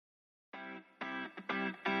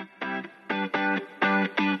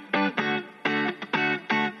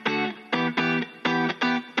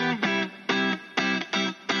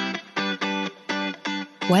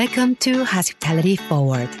Welcome to Hospitality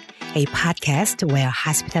Forward, a podcast where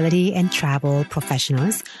hospitality and travel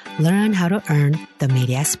professionals learn how to earn the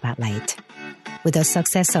media spotlight. With the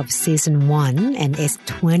success of Season 1 and its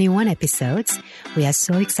 21 episodes, we are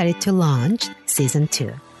so excited to launch Season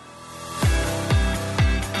 2.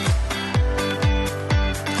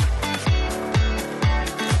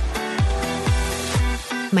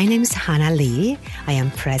 My name is Hannah Lee. I am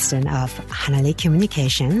president of Hannah Lee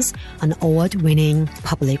Communications, an award-winning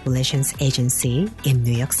public relations agency in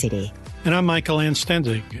New York City. And I'm Michael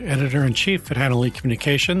Anstendig, editor-in-chief at Hannah Lee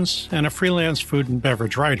Communications and a freelance food and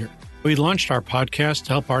beverage writer. We launched our podcast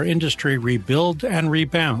to help our industry rebuild and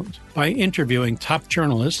rebound by interviewing top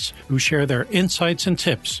journalists who share their insights and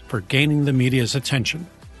tips for gaining the media's attention.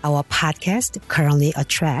 Our podcast currently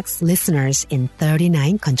attracts listeners in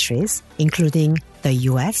 39 countries, including the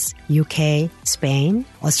US, UK, Spain,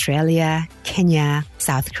 Australia, Kenya,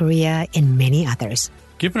 South Korea, and many others.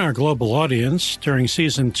 Given our global audience, during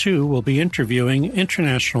Season 2, we'll be interviewing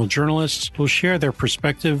international journalists who share their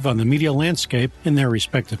perspective on the media landscape in their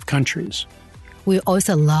respective countries. We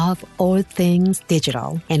also love all things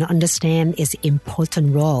digital and understand its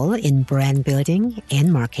important role in brand building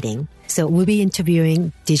and marketing. So we'll be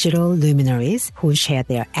interviewing digital luminaries who share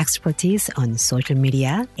their expertise on social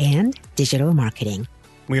media and digital marketing.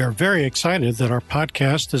 We are very excited that our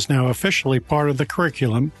podcast is now officially part of the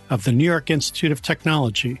curriculum of the New York Institute of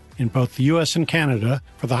Technology in both the U.S. and Canada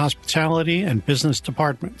for the hospitality and business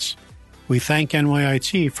departments. We thank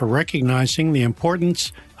NYIT for recognizing the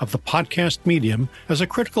importance of the podcast medium as a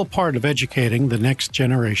critical part of educating the next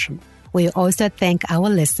generation. We also thank our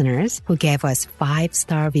listeners who gave us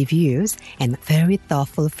 5-star reviews and very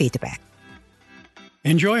thoughtful feedback.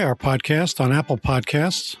 Enjoy our podcast on Apple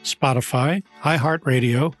Podcasts, Spotify,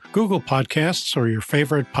 iHeartRadio, Google Podcasts, or your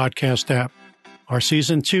favorite podcast app. Our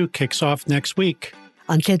Season 2 kicks off next week.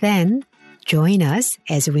 Until then, join us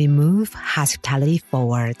as we move hospitality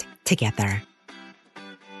forward together.